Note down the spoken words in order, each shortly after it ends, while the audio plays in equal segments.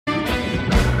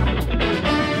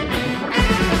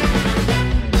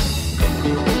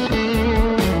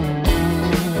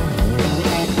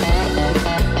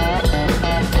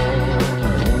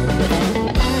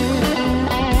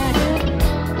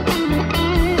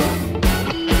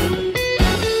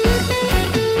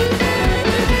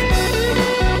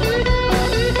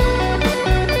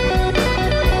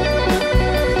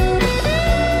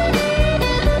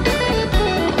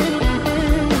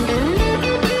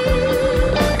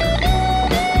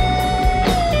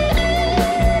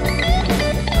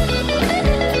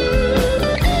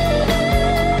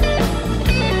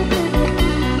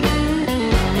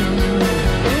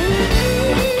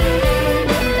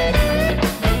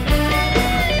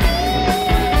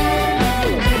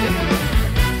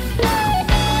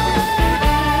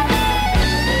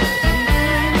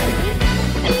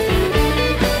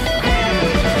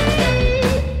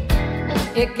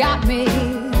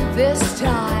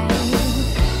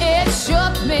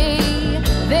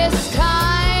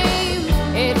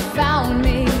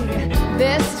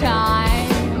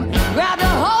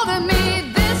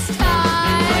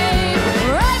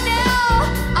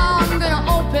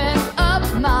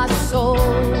soul.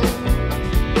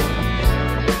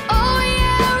 Oh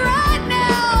yeah, right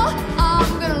now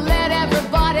I'm gonna let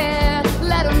everybody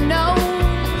let 'em know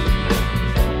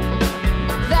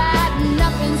that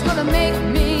nothing's gonna make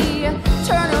me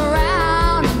turn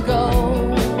around and go.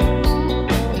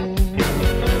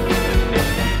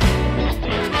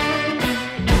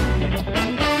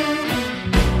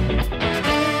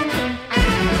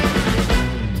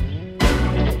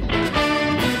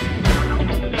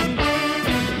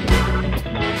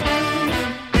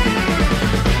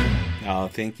 Oh,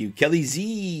 thank you. Kelly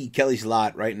Z. Kelly's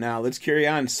Lot right now. Let's carry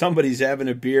on. Somebody's having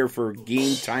a beer for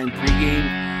game time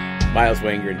pregame. Miles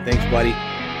Wangren. Thanks, buddy.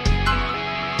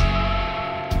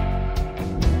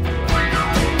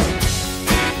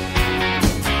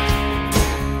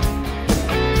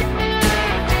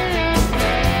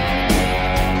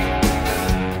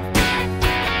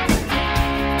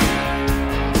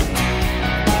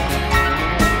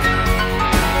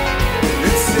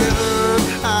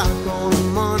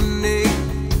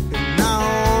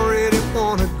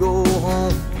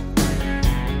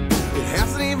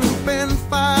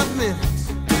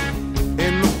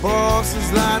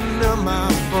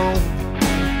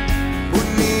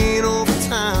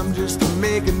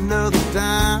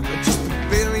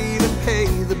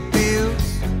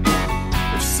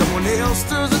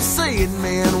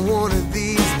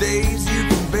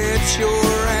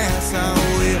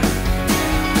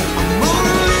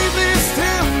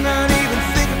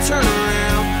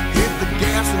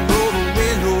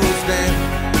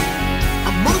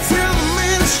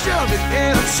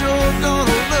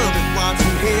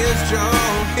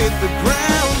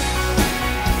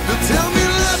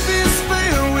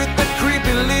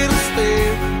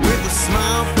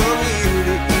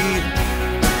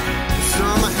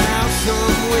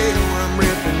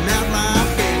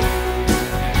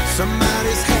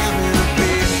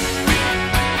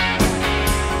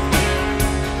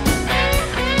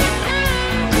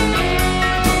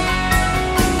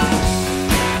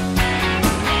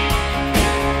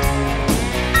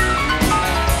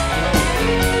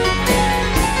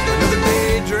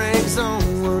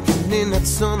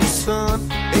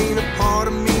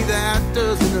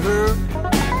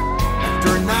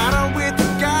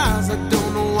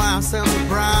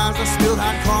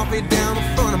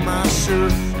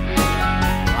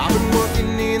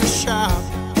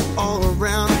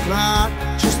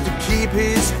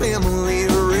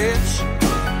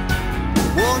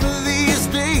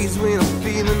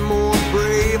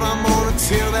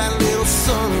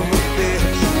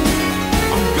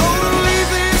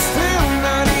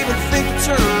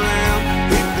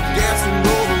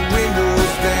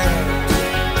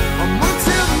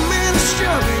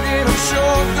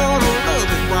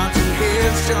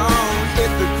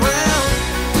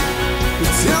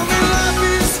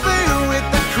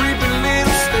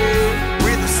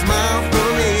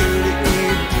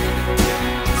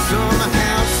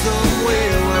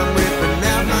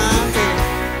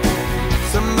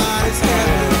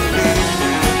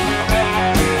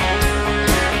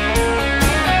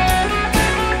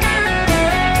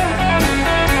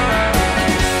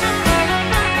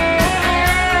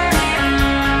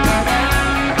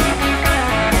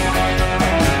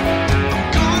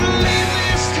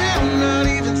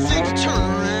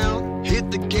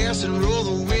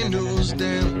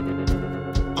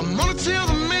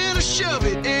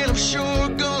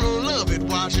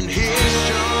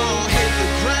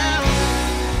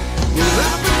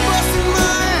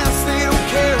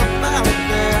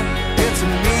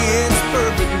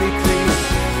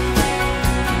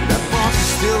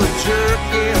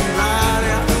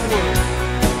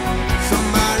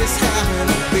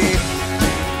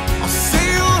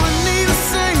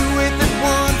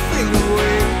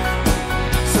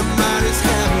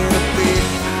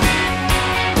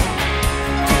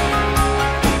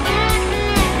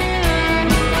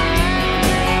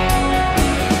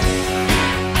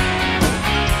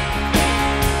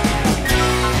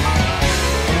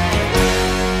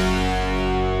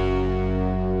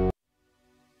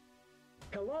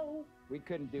 We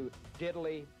couldn't do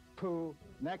diddly, poo.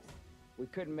 Next, we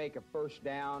couldn't make a first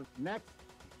down. Next,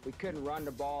 we couldn't run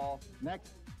the ball.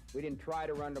 Next, we didn't try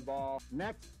to run the ball.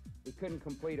 Next, we couldn't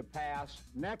complete a pass.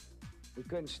 Next, we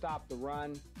couldn't stop the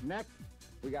run. Next,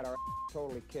 we got our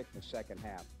totally kicked in the second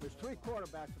half. There's three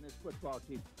quarterbacks in this football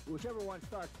team. Whichever one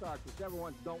starts. Whichever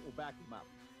ones don't, we'll back them up.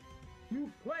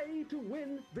 You play to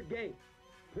win the game.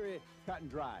 Period. Cut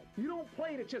and dry. You don't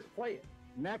play to just play it.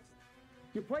 Next,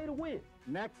 you play to win.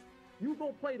 Next, you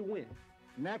gonna play to win.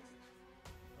 Next.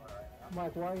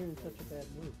 Mike, why are you in such a bad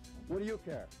mood? What do you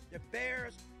care? The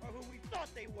Bears are who we thought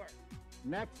they were.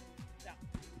 Next. Now,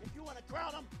 If you want to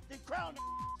crown them, then crown them.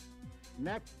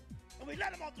 Next, And we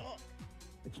let them off the hook.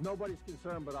 it's nobody's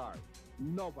concern but ours.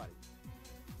 Nobody.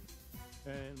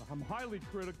 And I'm highly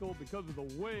critical because of the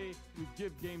way we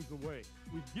give games away.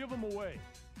 We give them away.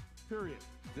 Period.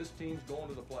 This team's going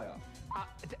to the playoffs.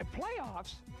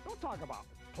 Playoffs? Don't talk about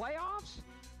it. Playoffs?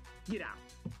 Get out.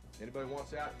 Anybody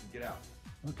wants out, get out.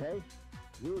 Okay?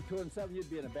 If we were 2-7, you'd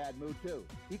be in a bad mood too.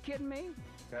 You kidding me?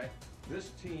 Okay? This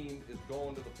team is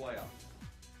going to the playoffs.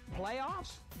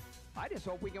 Playoffs? I just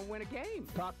hope we can win a game.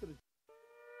 Talk to the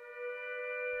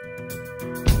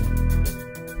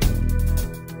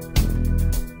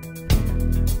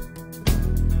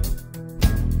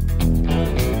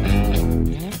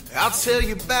I'll tell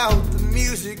you about the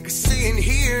music I see and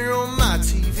hear on my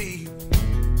TV.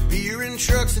 Beer and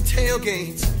trucks and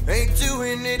tailgates ain't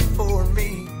doing it for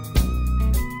me.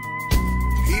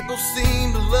 People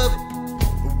seem to love it,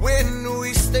 but when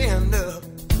we stand up,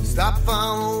 stop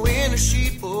following the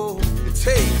sheeple and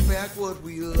take back what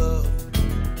we love.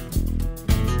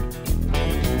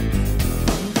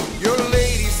 Your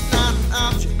lady's not an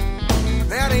object,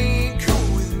 that ain't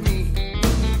cool with me.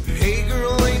 Hey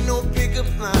girl, ain't no pickup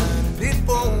line, it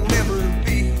won't ever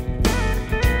be.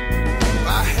 If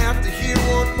I have to hear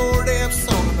one more damn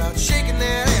song about shaking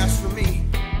that ass for me,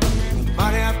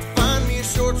 might have to find me a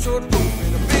short rope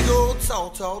and a big old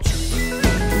tall tree.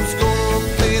 Who's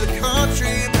gonna play the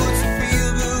country, put some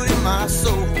feel good in my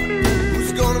soul?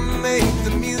 Who's gonna make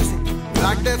the music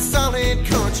like that solid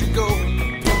country gold?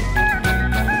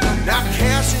 Now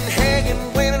Cash and Hagen,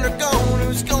 when they're gone,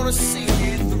 who's gonna see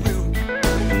it through?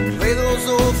 Play those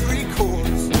old three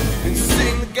chords and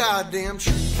sing the goddamn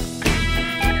truth.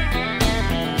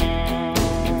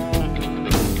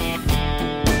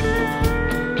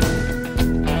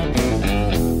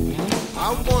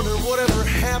 I wonder whatever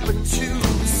happened to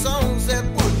the songs that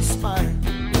would inspire.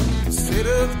 Instead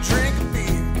of drinking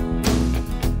beer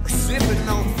or sipping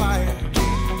on fire,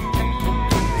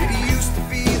 it used to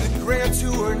be the grand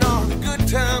tour and all the good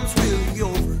times will be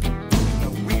over.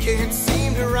 But we can't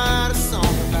seem to write a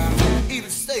song about even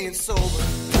staying sober.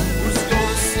 Who's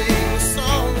gonna sing the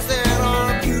songs that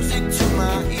are music to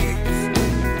my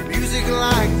ears? Music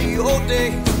like the old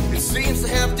days, it seems to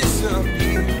have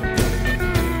disappeared.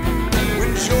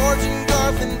 When George and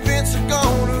Garth and Vince are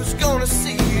gone, who's gonna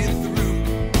see it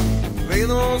through? Play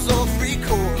those old three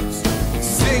chords and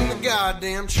sing the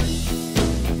goddamn truth.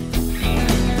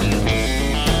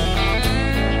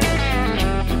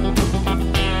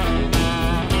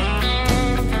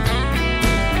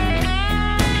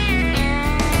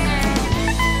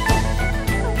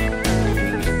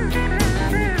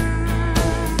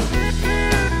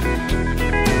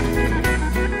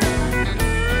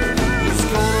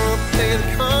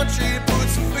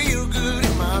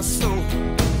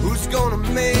 Who's gonna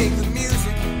make the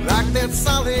music like that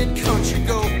solid country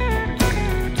gold?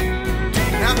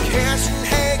 Now Cash and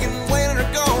Hagen, when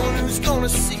they're gone, who's gonna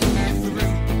see it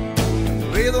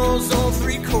through? Play those old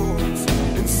three chords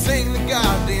and sing the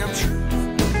goddamn truth.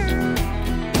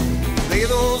 Play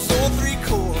those old three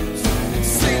chords and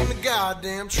sing the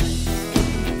goddamn truth.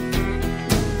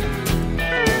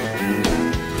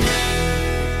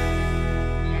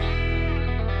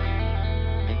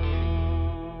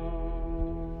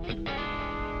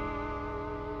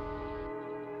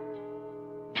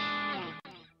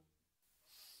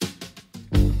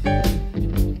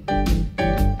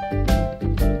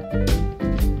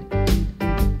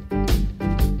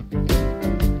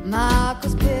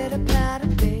 Marcos pitter-patter,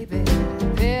 baby,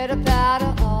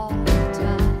 pitter-patter all the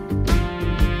time.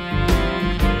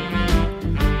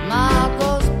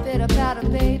 Marcos pitter-patter,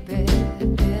 baby,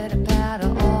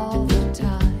 pitter-patter all the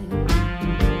time.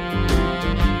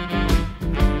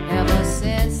 Ever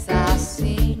since I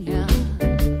seen you,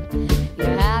 you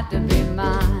had to be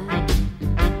mine.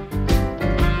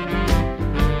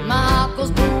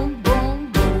 Marcos boom,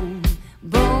 boom, boom,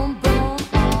 boom, boom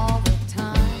all the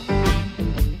time.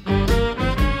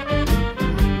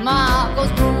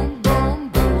 Marcos boom, boom,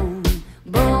 boom,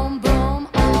 boom, boom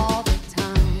all the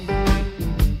time.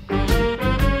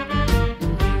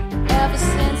 Ever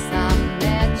since I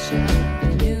met you, I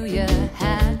knew you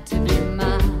had to be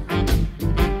mine.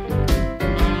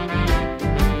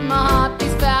 My heart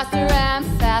beats faster and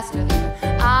faster,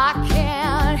 I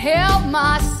can't help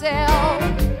myself.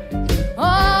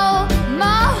 Oh,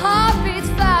 my heart beats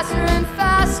faster and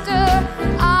faster,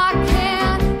 I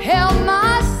can't help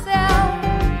myself.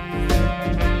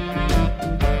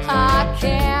 I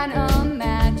can't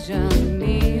imagine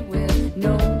me with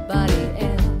nobody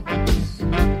else.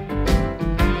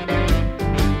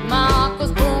 My heart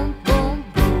goes boom, boom,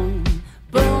 boom,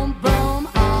 boom, boom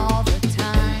all the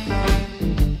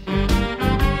time.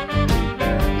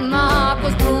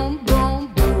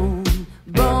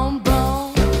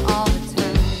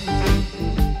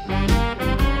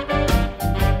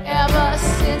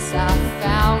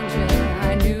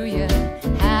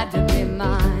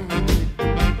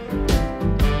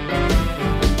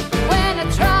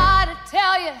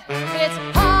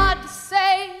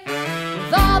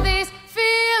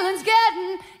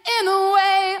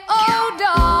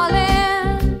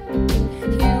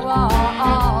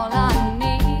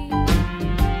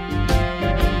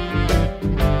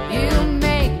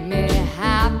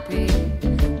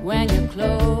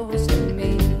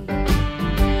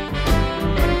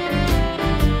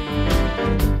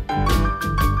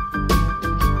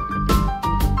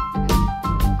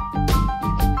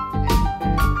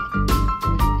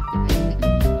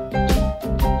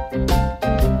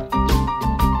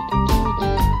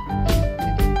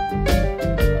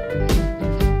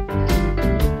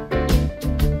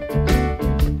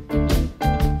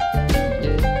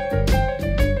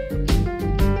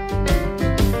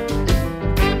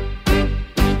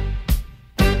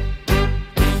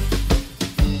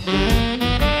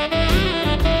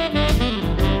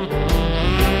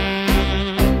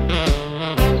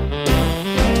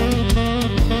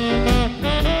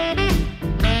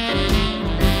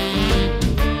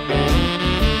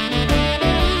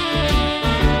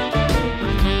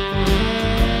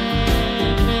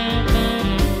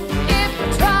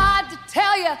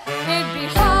 yeah.